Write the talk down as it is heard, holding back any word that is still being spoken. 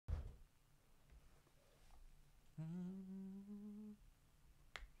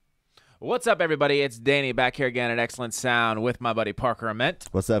What's up, everybody? It's Danny back here again at Excellent Sound with my buddy Parker Ament.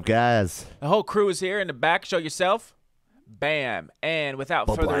 What's up, guys? The whole crew is here in the back. Show yourself. Bam. And without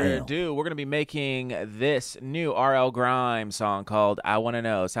further ado, we're going to be making this new RL Grime song called I Wanna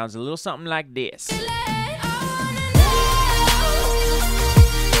Know. Sounds a little something like this.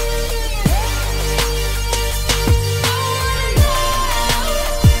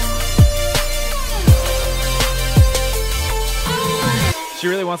 She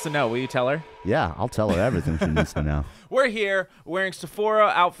really wants to know. Will you tell her? Yeah, I'll tell her everything she needs to know. We're here wearing Sephora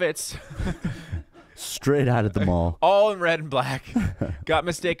outfits. Straight out of the mall. All in red and black. Got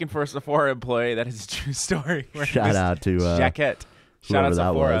mistaken for a Sephora employee. That is a true story. Shout out to jacket. Shout out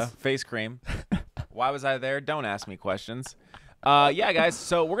Sephora. Was. Face cream. Why was I there? Don't ask me questions. Yeah, guys.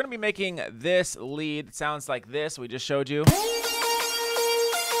 So we're going to be making this lead. It sounds like this. We just showed you.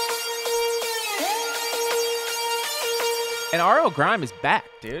 And RL Grime is back,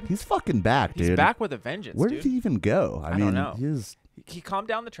 dude. He's fucking back, dude. He's back with a vengeance, Where dude. did he even go? I don't know. He calmed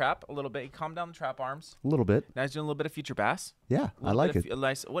down the trap a little bit. He calmed down the trap arms. A little bit. Now he's doing a little bit of future bass. Yeah, I like it.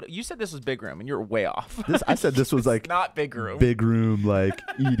 Nice. What you said this was big room, and you're way off. I said this was like not big room. Big room, like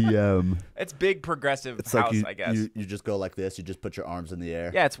EDM. It's big progressive it's house, like I guess. You just go like this. You just put your arms in the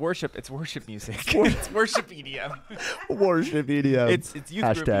air. Yeah, it's worship. It's worship music. It's worship EDM. Worship EDM. It's youth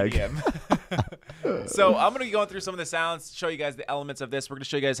Hashtag. group EDM. So I'm gonna be going through some of the sounds, show you guys the elements of this. We're gonna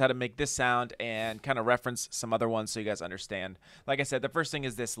show you guys how to make this sound and kind of reference some other ones so you guys understand. Like I said, the first thing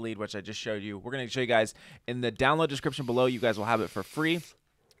is this lead, which I just showed you. We're gonna show you guys in the download description below. You guys will have it for free.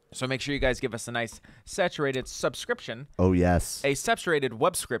 So make sure you guys give us a nice saturated subscription. Oh, yes. A saturated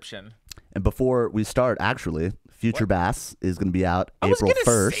webscription. And before we start, actually, Future Bass is going to be out April 1st. I was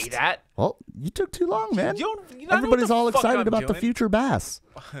going to say that. Well, you took too long, man. Everybody's all excited about the Future Bass.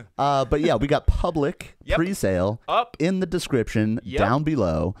 But yeah, we got public pre-sale up in the description down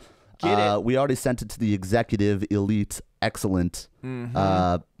below. Get it. We already sent it to the executive, elite, excellent. We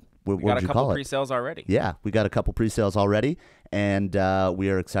got a couple pre-sales already. Yeah, we got a couple pre-sales already. And we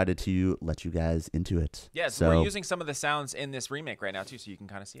are excited to let you guys into it. Yeah, so we're using some of the sounds in this remake right now too, so you can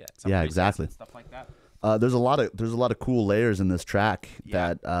kind of see it. Yeah, exactly. Stuff like that. There's a lot of cool layers in this track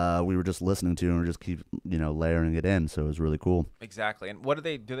that we were just listening to, and we just keep layering it in. So it was really cool. Exactly. And what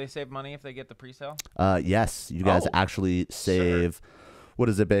do they save money if they get the pre-sale? Yes, you guys actually save. Sure. What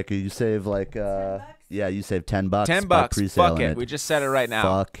is it, Baker? You save like you save $10. $10. Fuck it. We just said it right now.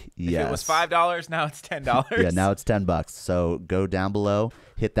 Fuck yes. If it was $5, now it's $10. Yeah, now it's $10. So go down below,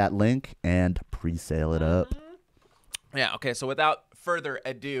 hit that link, and pre-sale it up. Yeah. Okay. So without further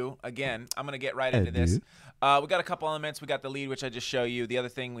ado, again, I'm gonna get right into this. We got a couple elements. We got the lead, which I just show you. The other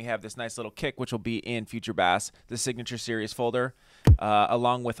thing, we have this nice little kick, which will be in Future Bass, the signature series folder,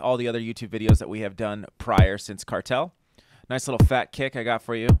 along with all the other YouTube videos that we have done prior since Cartel. Nice little fat kick I got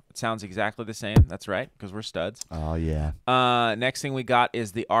for you. It sounds exactly the same. That's right, because we're studs. Oh, yeah. Next thing we got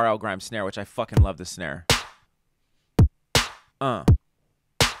is the RL Grime snare, which I fucking love the snare.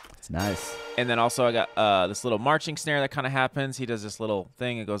 It's nice. And then also I got this little marching snare that kind of happens. He does this little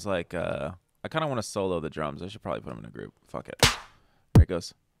thing. It goes like, I kind of want to solo the drums. I should probably put them in a group. Fuck it. There it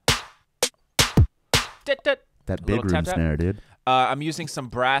goes. That big room snare, dude. I'm using some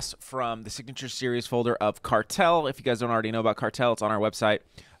brass from the signature series folder of Cartel. If you guys don't already know about Cartel, it's on our website.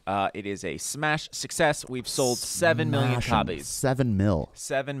 It is a smash success. We've sold 7 million copies. 7 mil.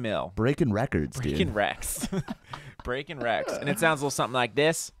 7 mil. Breaking records, Breaking Rex. Breaking Rex. And it sounds a little something like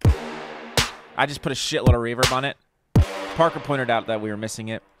this. I just put a shitload of reverb on it. Parker pointed out that we were missing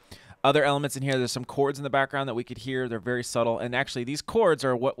it. Other elements in here, there's some chords in the background that we could hear. They're very subtle. And actually, these chords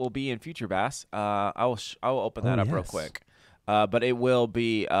are what will be in Future Bass. I will open that up real quick. But it will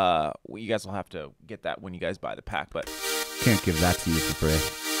be, you guys will have to get that when you guys buy the pack. But can't give that to you for free.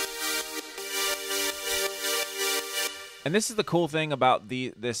 And this is the cool thing about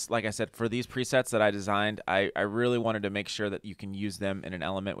this, like I said, for these presets that I designed, I really wanted to make sure that you can use them in an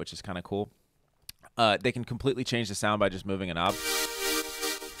element, which is kind of cool. They can completely change the sound by just moving a knob.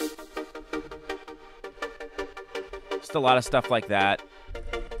 Just a lot of stuff like that.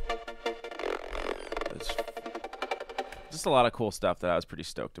 Just a lot of cool stuff that I was pretty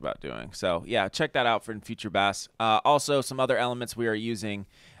stoked about doing. So yeah, check that out for in Future Bass. Also, some other elements we are using.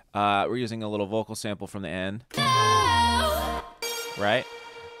 We're using a little vocal sample from the end. Right?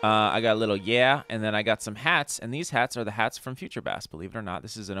 I got a little and then I got some hats, and these hats are the hats from Future Bass. Believe it or not,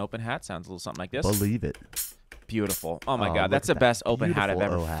 this is an open hat. Sounds a little something like this. Believe it. Beautiful. Oh my God, that's the best open hat I've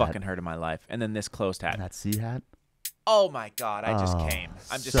ever fucking heard in my life. And then this closed hat. And that C hat. Oh my God, I just came.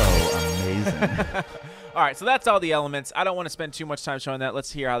 I'm just so amazing. All right, so that's all the elements. I don't want to spend too much time showing that.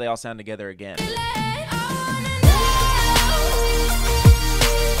 Let's hear how they all sound together again.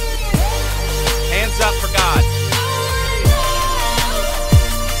 up for God.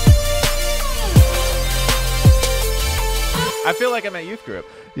 I feel like I'm at youth group.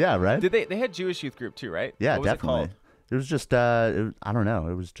 Yeah, right? Did they had Jewish youth group too, right? Yeah, what was definitely. It called? It was just, I don't know.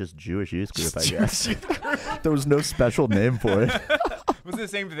 It was just Jewish youth group, I guess. Youth group. There was no special name for it. Was it the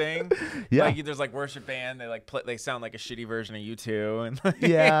same thing? Yeah. Like there's like worship band. They like play, they sound like a shitty version of U2. And like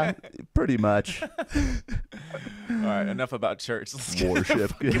Yeah, pretty much. All right, enough about church. Let's get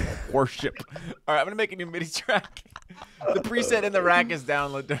Worship. into worship. All right, I'm gonna make a new MIDI track. The preset in the rack is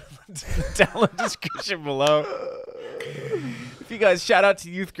download description below. If you guys shout out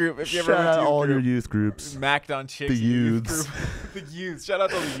to youth group, if you ever Shout went to out youth all group, your youth groups. Macked on chicks. The youths. The youths. Shout out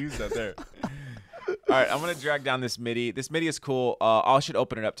to all the youths out there. All right, I'm gonna drag down this MIDI. This MIDI is cool. I should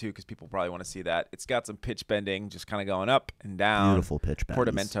open it up too because people probably want to see that. It's got some pitch bending, just kind of going up and down. Beautiful pitch bend.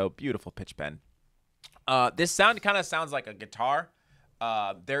 Portamento, beautiful pitch bend. This sound kind of sounds like a guitar.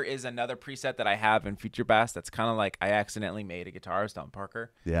 There is another preset that I have in Future Bass that's kind of like I accidentally made a guitarist on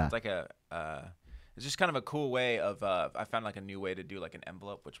Parker. Yeah. It's like it's just kind of a cool way of, I found like a new way to do like an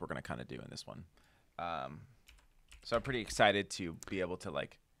envelope, which we're going to kind of do in this one. So I'm pretty excited to be able to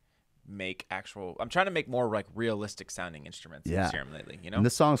like make I'm trying to make more like realistic sounding instruments in Serum lately, you know? And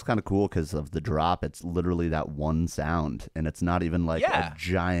this song's kind of cool because of the drop. It's literally that one sound, and it's not even like a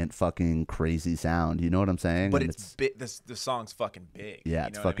giant fucking crazy sound. You know what I'm saying? But it's big. The song's fucking big. Yeah, you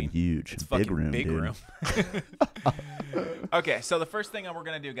it's know what fucking I mean? huge. It's big fucking room, big dude. room. Okay, so the first thing we're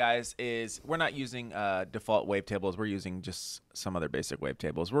gonna do, guys, is we're not using default wavetables. We're using just some other basic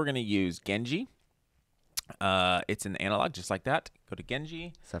wavetables. We're gonna use Genji. It's an analog just like that. Go to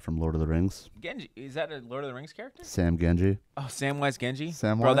Genji. Is that from Lord of the Rings? Genji, is that a Lord of the Rings character? Sam Genji. Oh, Samwise Genji.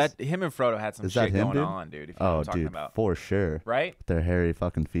 Samwise? Bro, him and Frodo had some shit going on, dude. If you know what I'm talking about. For sure. Right? Their hairy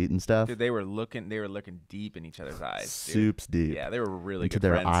fucking feet and stuff. Dude, they were looking deep in each other's eyes. Dude. Soups deep. Yeah, they were really into good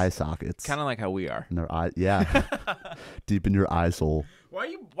their friends. eye sockets. Kind of like how we are. In their eye, yeah. Deep in your eye soul. Why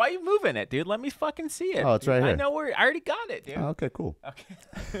are you moving it, dude? Let me fucking see it. Oh, it's right here. I know where. I already got it, dude. Oh, okay, cool.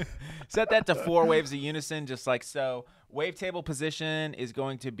 Okay. Set that to 4 waves of unison, just like so. Wavetable position is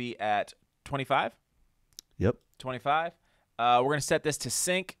going to be at 25. Yep. 25. We're going to set this to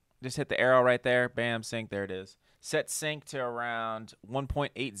sync. Just hit the arrow right there. Bam, sync. There it is. Set sync to around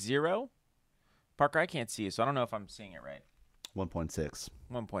 1.80. Parker, I can't see you, so I don't know if I'm seeing it right. 1.6.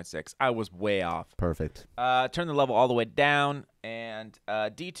 1.6. I was way off. Perfect. Turn the level all the way down. And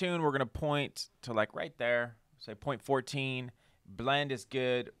detune, we're going to point to like right there. Say 0.14. Blend is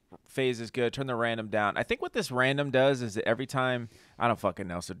good. Phase is good. Turn the random down. I think what this random does is that every time, I don't fucking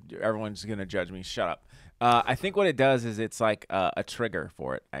know, so everyone's going to judge me. Shut up. I think what it does is it's like a trigger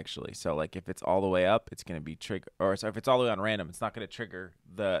for it, actually. So like if it's all the way up, it's going to be trigger. Or so if it's all the way on random, it's not going to trigger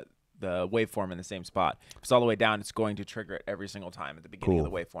the waveform in the same spot. If it's all the way down, it's going to trigger it every single time at the beginning of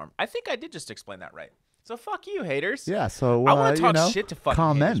the waveform. I think I did just explain that right. So fuck you, haters. Yeah, so I want to talk shit to fucking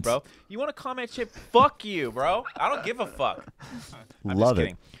haters, comment. bro. You want to comment shit? Fuck you, bro. I don't give a fuck. I'm Love just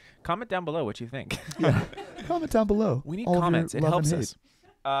kidding. it. Comment down below what you think. Yeah. Comment down below. We need all comments. It helps hate.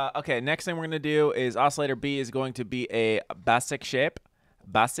 us. Okay, next thing we're going to do is oscillator B is going to be a basic shape.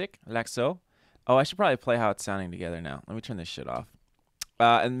 Basic, like so. Oh, I should probably play how it's sounding together now. Let me turn this shit off.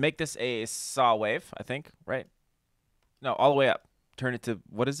 And make this a saw wave, I think, right? No, all the way up. Turn it to,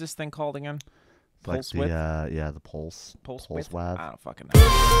 what is this thing called again? Pulse width? The pulse. Pulse width? wave? I don't fucking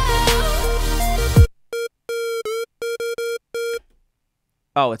know.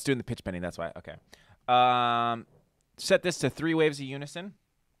 Oh, it's doing the pitch bending. That's why. Okay. Set this to 3 waves of unison.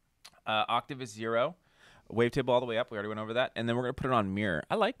 Octave is 0. Wavetable all the way up. We already went over that. And then we're going to put it on mirror.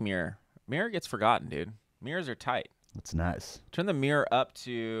 I like mirror. Mirror gets forgotten, dude. Mirrors are tight. That's nice. Turn the mirror up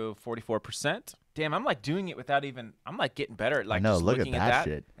to 44%. Damn, I'm like doing it without even, I'm like getting better at like just look looking at that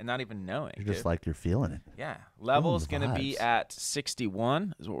shit. and not even knowing. You're just like you're feeling it. Yeah. Level is Feeling going the to be vibes. at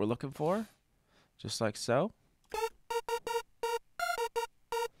 61 is what we're looking for. Just like so.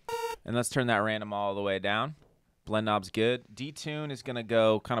 And let's turn that random all the way down. Blend knob's good. Detune is going to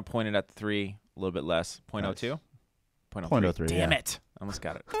go kind of pointed at the 3, a little bit less. 0.02? Nice. 0.03. Damn it. Almost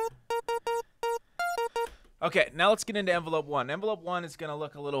got it. Okay, now let's get into envelope 1. Envelope 1 is going to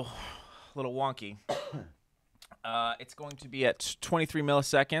look a little wonky. It's going to be at 23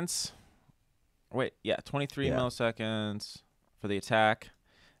 milliseconds. Wait, yeah, 23 milliseconds for the attack.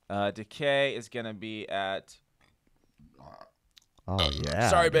 Decay is going to be at... Oh, yeah.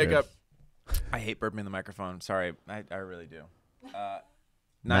 Sorry, dude. Backup. I hate burping in the microphone. Sorry, I really do.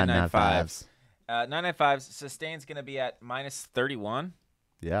 995s. 995s. Sustain's going to be at minus 31.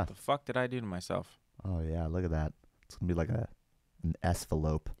 Yeah. The fuck did I do to myself? Oh, yeah. Look at that. It's going to be like an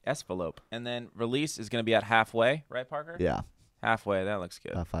envelope. Envelope. And then release is going to be at halfway, right, Parker? Yeah. Halfway. That looks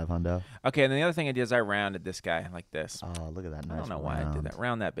good. 500. Okay, and then the other thing I did is I rounded this guy like this. Oh, look at that nice I don't know round. why I did that.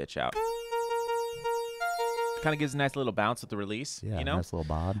 Round that bitch out. Kind of gives a nice little bounce with the release. Yeah, you know? nice little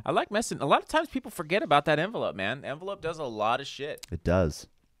bod. I like messing. A lot of times people forget about that envelope, man. Envelope does a lot of shit. It does.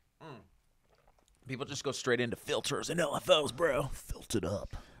 People just go straight into filters and LFOs, bro. Filtered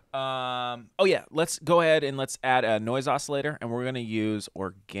up. Oh yeah, let's go ahead and let's add a noise oscillator, and we're gonna use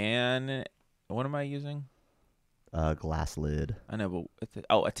organic. What am I using? Glass lid. I know, but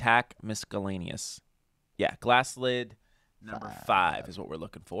attack miscellaneous. Yeah, glass lid number 5 is what we're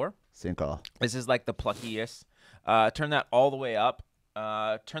looking for. Cinco. This is like the pluckiest. Turn that all the way up.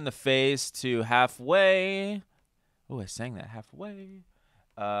 Turn the phase to halfway. Oh, I sang that halfway.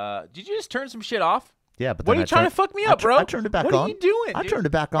 Did you just turn some shit off? Yeah, but what are you trying to fuck me up, bro? I turned it back on. What are you doing? I turned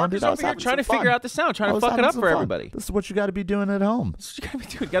it back on, dude. I was over here trying to figure out the sound, trying to fuck it up for everybody. This is what you got to be doing at home. This is what you gotta be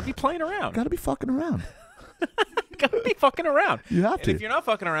doing. You gotta be playing around. Got to be fucking around. You gotta be fucking around. You have to. And if you're not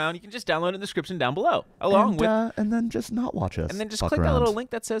fucking around, you can just download it in the description down below, along with, and then just not watch us. and then just fuck click around. that little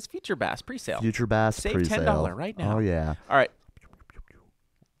link that says Future Bass pre-sale. Future Bass Save pre-sale. $10 right now. Oh yeah. All right.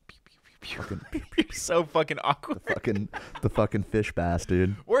 Fucking, You're so fucking awkward. the fucking fish bass,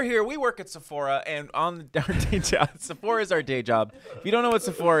 dude. We're here. We work at Sephora, and on our day job, Sephora is our day job. If you don't know what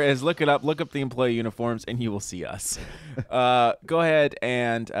Sephora is, look it up. Look up the employee uniforms, and you will see us. Go ahead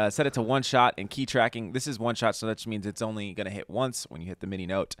and set it to one shot and key tracking. This is one shot, so that just means it's only going to hit once when you hit the MIDI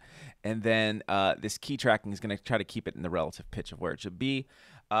note. And then this key tracking is going to try to keep it in the relative pitch of where it should be.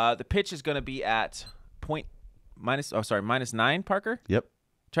 The pitch is going to be at -9, Parker? Yep.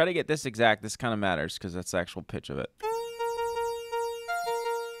 Try to get this exact. This kind of matters because that's the actual pitch of it.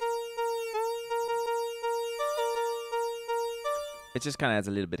 It just kind of adds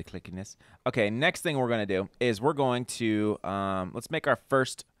a little bit of clickiness. Okay, next thing we're going to do is we're going to, let's make our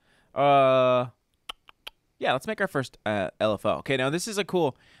first, let's make our first LFO. Okay, now this is a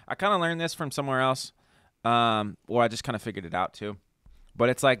cool, I kind of learned this from somewhere else, or I just kind of figured it out too. But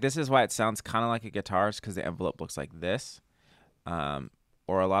it's like, this is why it sounds kind of like a guitar's, because the envelope looks like this.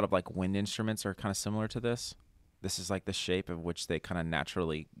 Or a lot of like wind instruments are kind of similar to this. This is like the shape of which they kind of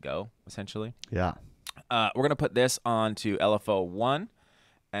naturally go, essentially. Yeah. We're going to put this onto LFO 1,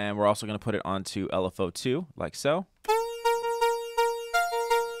 and we're also going to put it onto LFO 2, like so.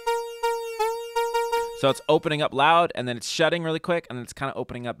 So it's opening up loud, and then it's shutting really quick, and then it's kind of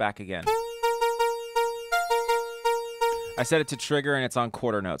opening up back again. I set it to trigger, and it's on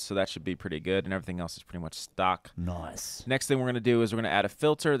quarter notes, so that should be pretty good, and everything else is pretty much stock. Nice. Next thing we're going to do is we're going to add a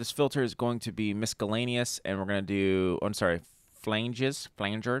filter. This filter is going to be miscellaneous, and we're going to do, flangers.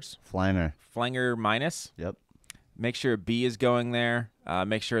 Flanger minus. Yep. Make sure B is going there.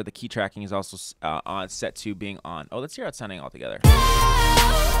 Make sure the key tracking is also on set to being on. Oh, let's hear how it's sounding all together.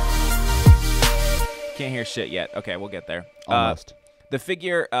 Can't hear shit yet. Okay, we'll get there. Almost. The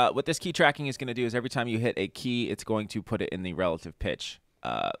figure, what this key tracking is going to do is every time you hit a key, it's going to put it in the relative pitch.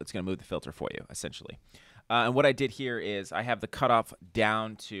 It's going to move the filter for you, essentially. And what I did here is I have the cutoff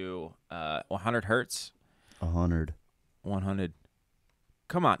down to 100 hertz. 100. 100.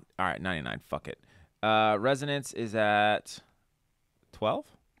 Come on. All right, 99. Fuck it. Resonance is at 12?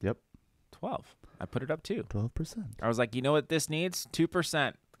 Yep. 12. I put it up too. 12%. I was like, you know what this needs?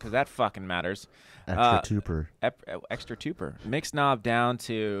 2%, because that fucking matters. Extra tuper. Extra tuper. Mix knob down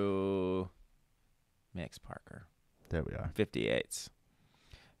to mix, Parker. There we are. 58s.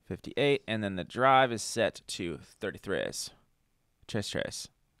 58, and then the drive is set to 33s. Tres.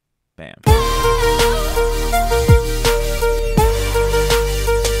 Bam.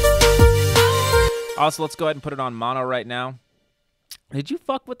 Also, let's go ahead and put it on mono right now. Did you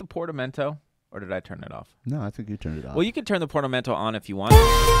fuck with the portamento, or did I turn it off? No, I think you turned it off. Well, you can turn the portamento on if you want.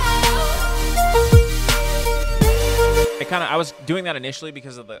 I was doing that initially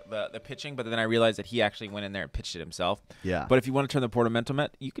because of the pitching, but then I realized that he actually went in there and pitched it himself. Yeah. But if you want to turn the portamento,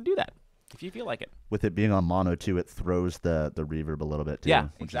 you can do that if you feel like it. With it being on mono too, it throws the reverb a little bit too. Yeah,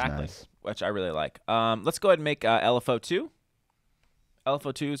 which exactly. Is nice. Which I really like. Let's go ahead and make LFO 2.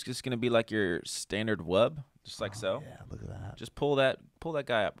 LFO 2 is just going to be like your standard wub, just like so. Yeah, look at that. Just pull that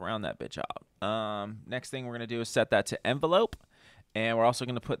guy up, round that bitch out. Next thing we're going to do is set that to envelope, and we're also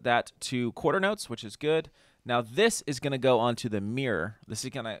going to put that to quarter notes, which is good. Now this is going to go onto the mirror. This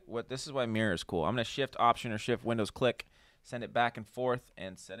is why mirror is cool. I'm going to shift option or shift Windows click, send it back and forth,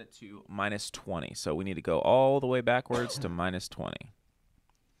 and set it to -20. So we need to go all the way backwards to -20.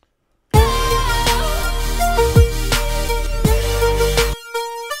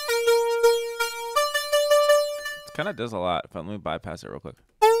 It kind of does a lot. Let me bypass it real quick.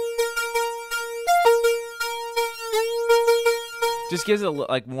 Just gives it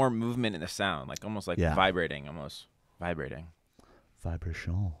like more movement in the sound, like almost like vibrating, almost vibrating.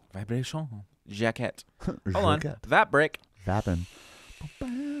 Vibration. Vibration. Jacket. Hold on. Jacket. That break. Vapping.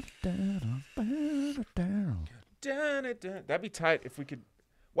 That'd be tight if we could.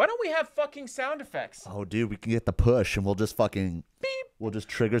 Why don't we have fucking sound effects? Oh, dude, we can get the push, and we'll just fucking Beep. we'll just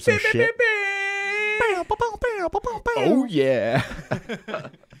trigger some Beep, beep, shit. beep, beep. Oh yeah.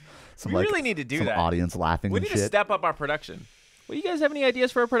 Some, we really need to do some that. audience laughing We and need shit. to step up our production. Well, you guys have any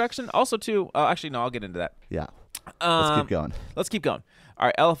ideas for our production? Also, too. Actually, no. I'll get into that. Yeah. Let's keep going. Let's keep going. All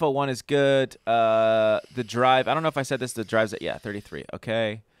right, LFO1 is good. The drive, I don't know if I said this. The drive's at 33.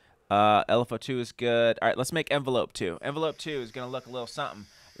 Okay. LFO2 is good. All right, let's make envelope 2. Envelope 2 is gonna look a little something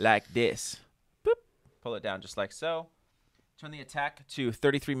like this. Boop. Pull it down just like so. Turn the attack to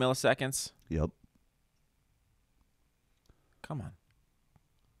 33 milliseconds. Yep. Come on.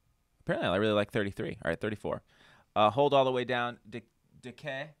 Apparently, I really like 33. All right, 34. Hold all the way down.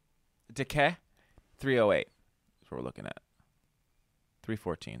 Decay. 308. That's what we're looking at.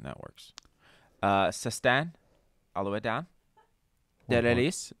 314. That works. Sustain. All the way down. The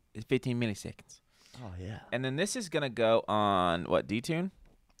release is 15 milliseconds. Oh, yeah. And then this is going to go on, what, detune?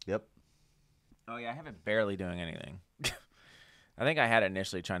 Yep. Oh, yeah, I have it barely doing anything. I think I had it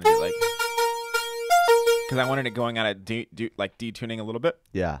initially trying to do, like, because I wanted it going on at, like, detuning a little bit.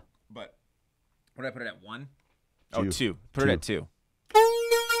 Yeah. But, what did I put it at, 1? 2. Oh, 2. Put it at 2.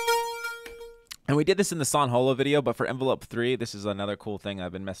 And we did this in the Son Holo video, but for envelope 3, this is another cool thing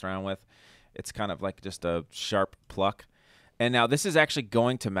I've been messing around with. It's kind of like just a sharp pluck. And now this is actually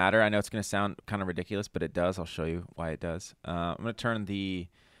going to matter. I know it's going to sound kind of ridiculous, but it does. I'll show you why it does. I'm going to turn the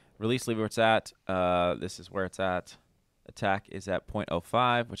release lever where it's at. This is where it's at. Attack is at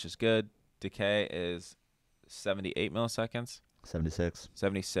 0.05, which is good. Decay is 78 milliseconds. 76.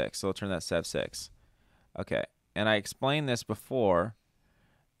 76. So we'll turn that 76. Okay. And I explained this before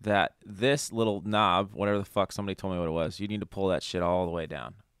that this little knob, whatever the fuck somebody told me what it was, you need to pull that shit all the way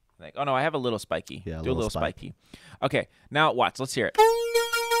down. Like, oh no, I have a little spiky. Yeah, do a little spiky. Okay, now watch. Let's hear it.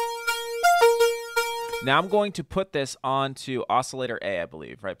 Now I'm going to put this onto oscillator A, I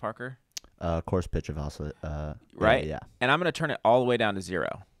believe, right, Parker? Coarse pitch of oscillator. Right? Yeah. And I'm going to turn it all the way down to 0.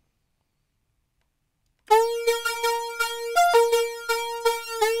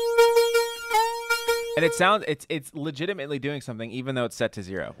 And it sounds it's legitimately doing something even though it's set to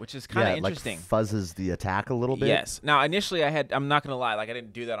 0, which is kind of interesting. Like fuzzes the attack a little bit. Yes. Now initially I'm not gonna lie, like I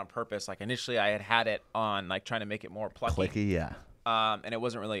didn't do that on purpose. Like initially I had it on, like trying to make it more plucky. Clicky, yeah. And it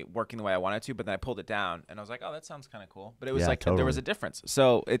wasn't really working the way I wanted to, but then I pulled it down and I was like, oh, that sounds kind of cool. But it was totally. There was a difference.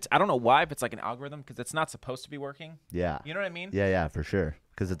 So I don't know why, if it's like an algorithm, because it's not supposed to be working. Yeah. You know what I mean? Yeah, for sure.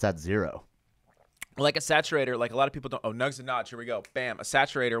 Because it's at 0. Like a saturator, like a lot of people don't. Oh, nugs and nods. Here we go. Bam. A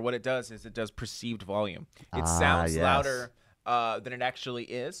saturator, what it does is it does perceived volume. It sounds louder than it actually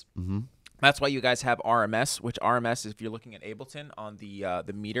is. Mm-hmm. That's why you guys have RMS, which RMS, if you're looking at Ableton on the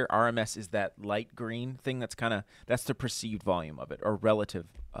meter, RMS is that light green thing that's the perceived volume of it, or relative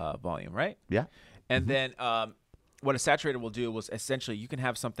volume, right? Yeah. And then what a saturator will do was essentially you can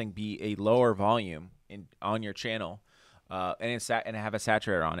have something be a lower volume on your channel, and have a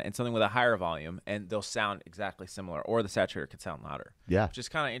saturator on it, and something with a higher volume, and they'll sound exactly similar, or the saturator could sound louder. Yeah. Which is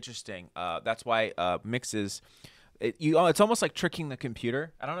kind of interesting. That's why mixes. It's almost like tricking the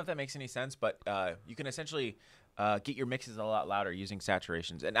computer. I don't know if that makes any sense, but you can essentially get your mixes a lot louder using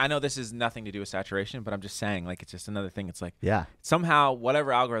saturations. And I know this is nothing to do with saturation, but I'm just saying, like, it's just another thing. It's like somehow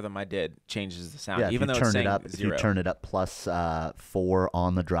whatever algorithm I did changes the sound, even though it's saying 0. If you turn it up plus 4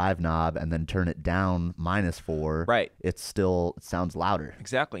 on the drive knob and then turn it down minus 4, right? It sounds louder.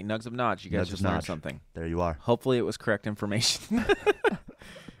 Exactly. Nugs of Notch. You guys just learned something. There you are. Hopefully it was correct information.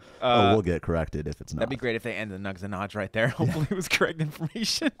 We'll get corrected if it's not. That'd be great if they ended the nugs and nods right there. Hopefully it was correct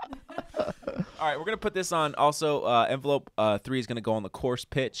information. All right, we're going to put this on also. Envelope 3 is going to go on the coarse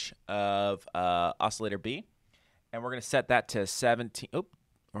pitch of oscillator B. And we're going to set that to 17. We're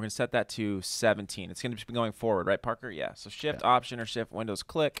going to set that to 17. It's going to be going forward, right, Parker? Yeah. So Shift Option or Shift Windows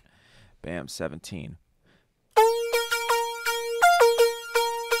click. Bam, 17.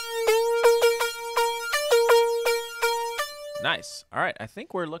 Nice. All right. I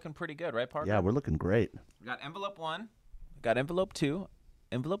think we're looking pretty good, right, Parker? Yeah, we're looking great. We got envelope 1. We got envelope 2.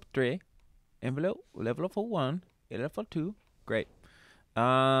 Envelope 3. Envelope 1. Envelope 2. Great.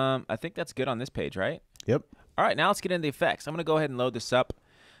 I think that's good on this page, right? Yep. All right. Now let's get into the effects. I'm going to go ahead and load this up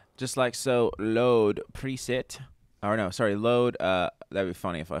just like so. Load preset. Or no, sorry. Load. That'd be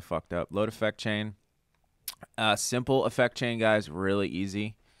funny if I fucked up. Load effect chain. Simple effect chain, guys. Really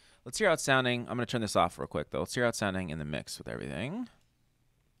easy. Let's hear how it's sounding. I'm going to turn this off real quick, though. Let's hear how it's sounding in the mix with everything.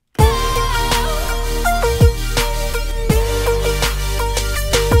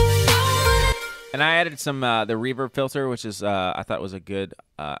 And I added some the reverb filter, which is I thought was a good.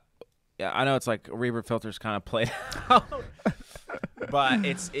 Yeah, I know it's like reverb filters kind of played out, but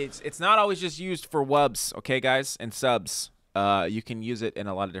it's not always just used for wubs, okay, guys, and subs. You can use it in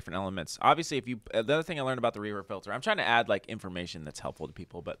a lot of different elements. Obviously, if you the other thing I learned about the reverb filter, I'm trying to add like information that's helpful to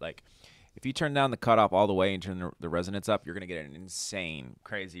people, but like if you turn down the cutoff all the way and turn the resonance up, you're gonna get an insane,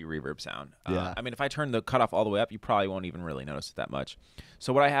 crazy reverb sound. Yeah. I mean, if I turn the cutoff all the way up, you probably won't even really notice it that much.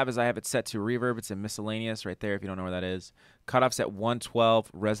 So what I have is I have it set to reverb. It's in miscellaneous right there if you don't know where that is. Cutoff's at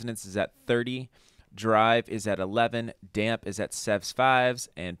 112. Resonance is at 30. Drive is at 11. Damp is at 7.5s.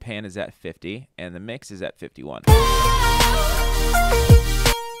 And pan is at 50. And the mix is at 51.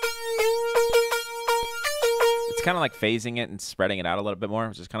 It's kind of like phasing it and spreading it out a little bit more,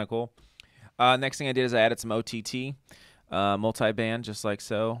 which is kind of cool. Next thing I did is I added some OTT, multi-band, just like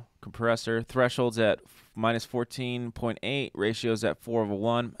so. Compressor. Thresholds at -14.8. Ratios at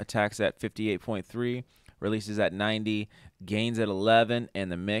 4/1. Attacks at 58.3. Releases at 90. Gains at 11.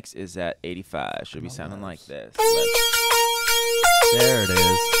 And the mix is at 85. Should be sounding like this. There it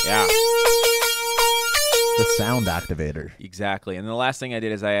is. Yeah. The sound activator. Exactly. And the last thing I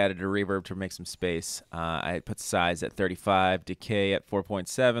did is I added a reverb to make some space. I put size at 35, decay at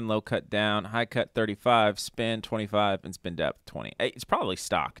 4.7, low cut down, high cut 35, spin 25, and spin depth 20. It's probably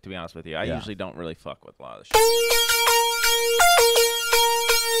stock, to be honest with you. I usually don't really fuck with a lot of the shit.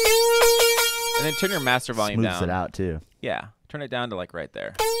 And then turn your master volume down. Smooths it out, too. Yeah. Turn it down to like right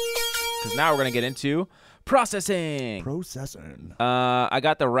there. Because now we're going to get into processing. I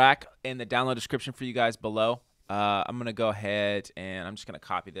got the rack in the download description for you guys below. I'm going to go ahead and I'm just going to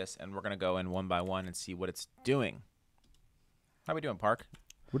copy this, and we're going to go in one by one and see what it's doing. How we doing, Park?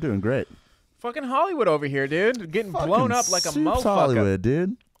 We're doing great. Fucking Hollywood over here, dude. Getting blown up like a motherfucker. Hollywood,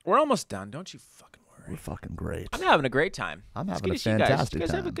 dude. We're almost done. Don't you fucking worry. We're fucking great. I'm having a great time. I'm It's having good a to see you guys. fantastic You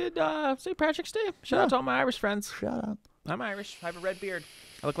guys have a time. good St. Patrick's Day. Shout out to all my Irish friends. Shout out. I'm Irish. I have a red beard.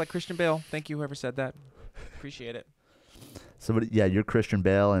 I look like Christian Bale. Thank you, whoever said that. Appreciate it. Somebody, yeah, you're Christian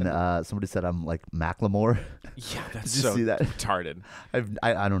Bale, and somebody said I'm like Macklemore. Yeah, that's Did you so see that? retarded.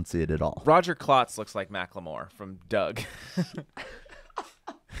 I don't see it at all. Roger Klotz looks like Macklemore from Doug.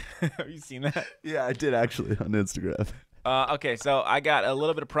 Have you seen that? Yeah, I did actually on Instagram. Okay, so I got a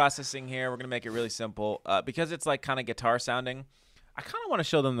little bit of processing here. We're going to make it really simple. Because it's like kind of guitar sounding, I kind of want to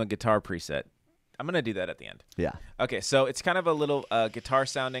show them the guitar preset. I'm going to do that at the end. Yeah. Okay, so it's kind of a little guitar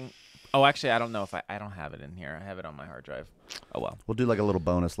sounding. Oh, actually, I don't know if I don't have it in here. I have it on my hard drive. Oh, well. We'll do like a little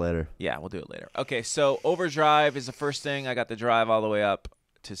bonus later. Yeah, we'll do it later. Okay, so overdrive is the first thing. I got the drive all the way up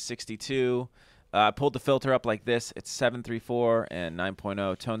to 62. I pulled the filter up like this. It's 7.34 and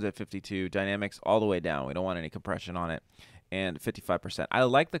 9.0. Tones at 52. Dynamics all the way down. We don't want any compression on it. And 55%. I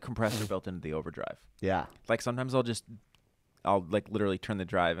like the compressor built into the overdrive. Yeah. Like sometimes I'll like literally turn the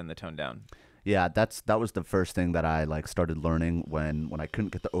drive and the tone down. Yeah, that was the first thing that I like started learning when I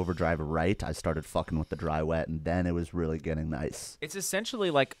couldn't get the overdrive right. I started fucking with the dry wet, and then it was really getting nice. It's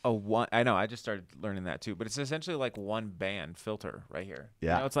essentially like a one. I know. I just started learning that too, but it's essentially like one band filter right here.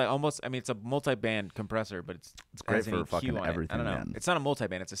 Yeah, you know, it's like almost. I mean, it's a multi-band compressor, but it's great for fucking everything. I don't know. Man. It's not a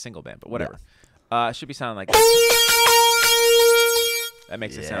multi-band. It's a single band, but whatever. Yeah. It should be sounding like this. That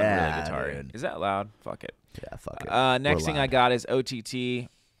makes it sound really guitar-y. Is that loud? Fuck it. Yeah, fuck it. Next thing I got is OTT.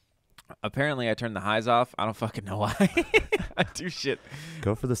 Apparently, I turned the highs off. I don't fucking know why. I do shit.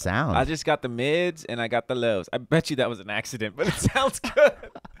 Go for the sound. I just got the mids and I got the lows. I bet you that was an accident, but it sounds good.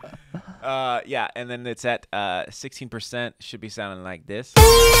 Yeah, and then it's at 16%. Should be sounding like this.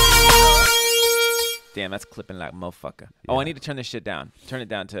 Damn, that's clipping like a motherfucker. Yeah. Oh, I need to turn this shit down. Turn it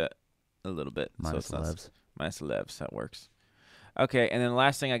down to a little bit. Minus 11s. Minus 11s. That works. Okay, and then the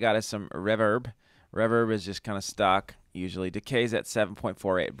last thing I got is some reverb. Reverb is just kind of stock. Usually decay's at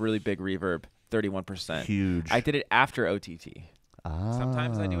 7.48, really big reverb, 31%. Huge. I did it after OTT.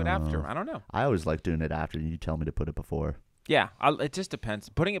 Sometimes I do it after. I don't know. I always like doing it after. You tell me to put it before. Yeah, it just depends.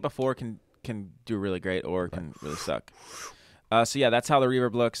 Putting it before can do really great or can really suck. So yeah, that's how the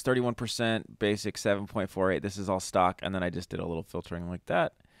reverb looks. 31%, basic 7.48. This is all stock, and then I just did a little filtering like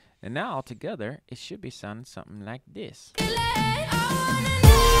that. And now altogether, it should be sounding something like this.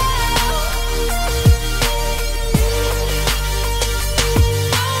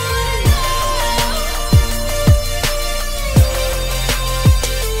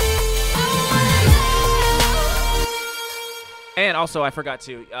 And also, I forgot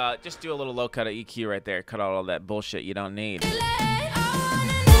to just do a little low cut of EQ right there. Cut out all that bullshit you don't need. Let's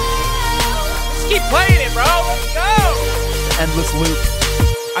keep playing it, bro. Let's go. Endless loop.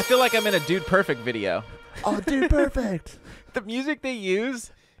 I feel like I'm in a Dude Perfect video. Oh, Dude Perfect. The music they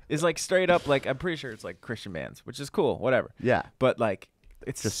use is like straight up, like I'm pretty sure it's like Christian bands, which is cool, whatever. Yeah. But like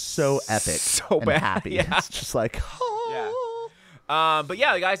It's just so epic, so and bad. happy. Yeah. It's just like, But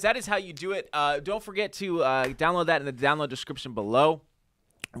yeah, guys, that is how you do it. Don't forget to download that in the download description below.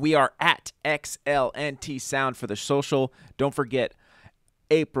 We are at XLNT Sound for the social. Don't forget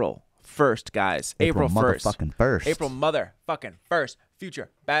April 1st, guys. April 1st. Motherfucking 1st. April motherfucking 1st. Future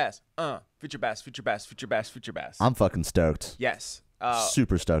Bass. Future Bass. Future Bass. Future Bass. Future Bass. I'm fucking stoked. Yes.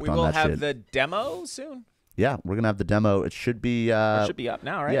 Super stoked on that shit. We will have the demo soon. Yeah, we're gonna have the demo. It should be. It should be up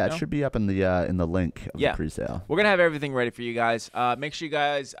now, right? Yeah, No? it should be up in the link of the presale. We're gonna have everything ready for you guys. Make sure you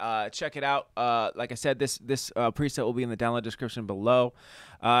guys check it out. Like I said, this preset will be in the download description below.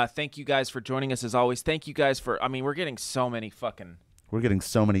 Thank you guys for joining us as always. Thank you guys for. I mean, we're getting so many fucking. We're getting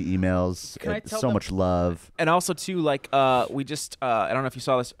so many emails. So much love. And also too, like we just. I don't know if you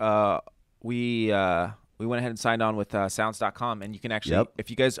saw this. We went ahead and signed on with sounds.com, and you can actually,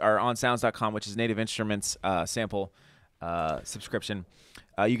 if you guys are on sounds.com, which is Native Instruments sample subscription,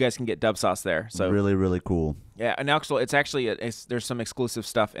 you guys can get dub sauce there. So really, really cool. Yeah, and actually, there's some exclusive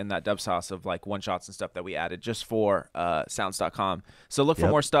stuff in that dub sauce of like one shots and stuff that we added just for sounds.com. So look for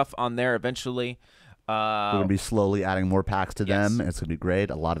more stuff on there eventually. We're gonna be slowly adding more packs to them. And it's gonna be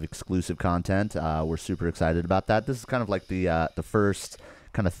great. A lot of exclusive content. We're super excited about that. This is kind of like the first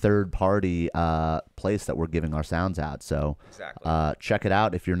kind of third-party place that we're giving our sounds out. So check it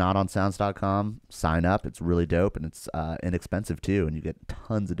out. If you're not on sounds.com, sign up. It's really dope, and it's inexpensive too, and you get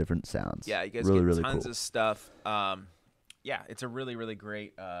tons of different sounds. Yeah, you guys really, get really tons cool. of stuff. Yeah, it's a really, really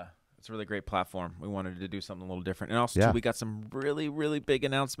great it's a really great platform. We wanted to do something a little different. And also, too, we got some really, really big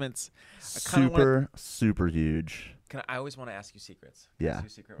announcements. Super huge. I always want to ask you secrets. Can I ask you a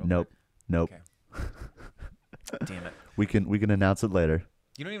secret real Nope. quick? Nope. Okay. Damn it. We can announce it later.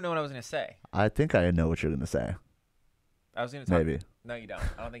 You don't even know what I was going to say. I think I know what you're going to say. I was going to talk. Maybe. No, you don't.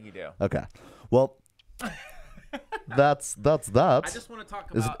 I don't think you do. Okay. Well, that's that. I just want to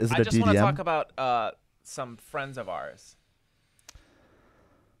talk about. Is it I just DDM? want to talk about some friends of ours.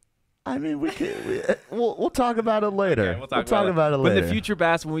 I mean, we'll talk about it later. Okay, we'll talk about it later. But the Future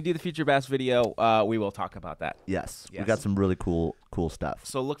Bass, when we do the Future Bass video, we will talk about that. Yes. We got some really cool stuff.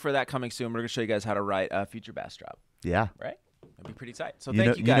 So look for that coming soon. We're gonna show you guys how to write a Future Bass drop. Yeah. Right. It'll be pretty tight. So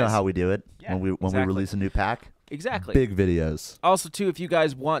thank you guys. You know how we do it Yeah, when we release a new pack. Exactly. Big videos. Also, too, if you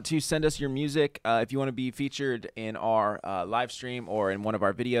guys want to send us your music, if you want to be featured in our live stream or in one of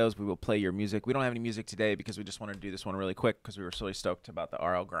our videos, we will play your music. We don't have any music today because we just wanted to do this one really quick because we were really stoked about the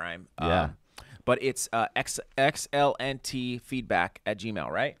RL Grime. But it's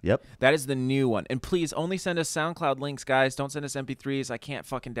XLNTFeedback@gmail, right? Yep. That is the new one. And please only send us SoundCloud links, guys. Don't send us MP3s. I can't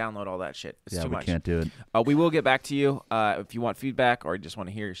fucking download all that shit. It's too much. We can't do it. We will get back to you if you want feedback or just want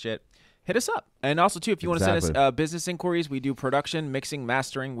to hear your shit. Hit us up. And also, too, if you want to send us business inquiries, we do production, mixing,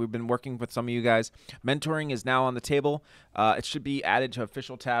 mastering. We've been working with some of you guys. Mentoring is now on the table. It should be added to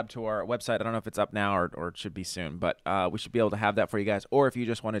official tab to our website. I don't know if it's up now or it should be soon, but we should be able to have that for you guys. Or if you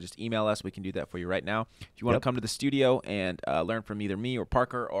just want to just email us, we can do that for you right now. If you want to come to the studio and learn from either me or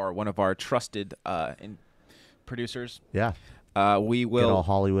Parker or one of our trusted producers. Yeah. We will get all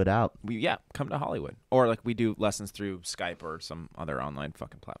Hollywood out. Come to Hollywood, or like we do lessons through Skype or some other online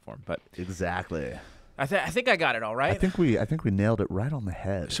fucking platform. But exactly, I think I got it all right. I think we nailed it right on the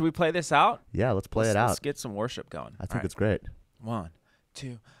head. Should we play this out? Yeah, let's play it out. Let's get some worship going. I think it's great. 1,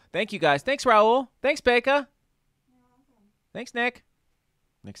 2. Thank you guys. Thanks Raul. Thanks Pekka. Thanks Nick.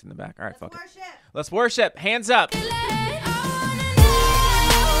 Nick's in the back. All right, fuck it. Let's worship. Hands up.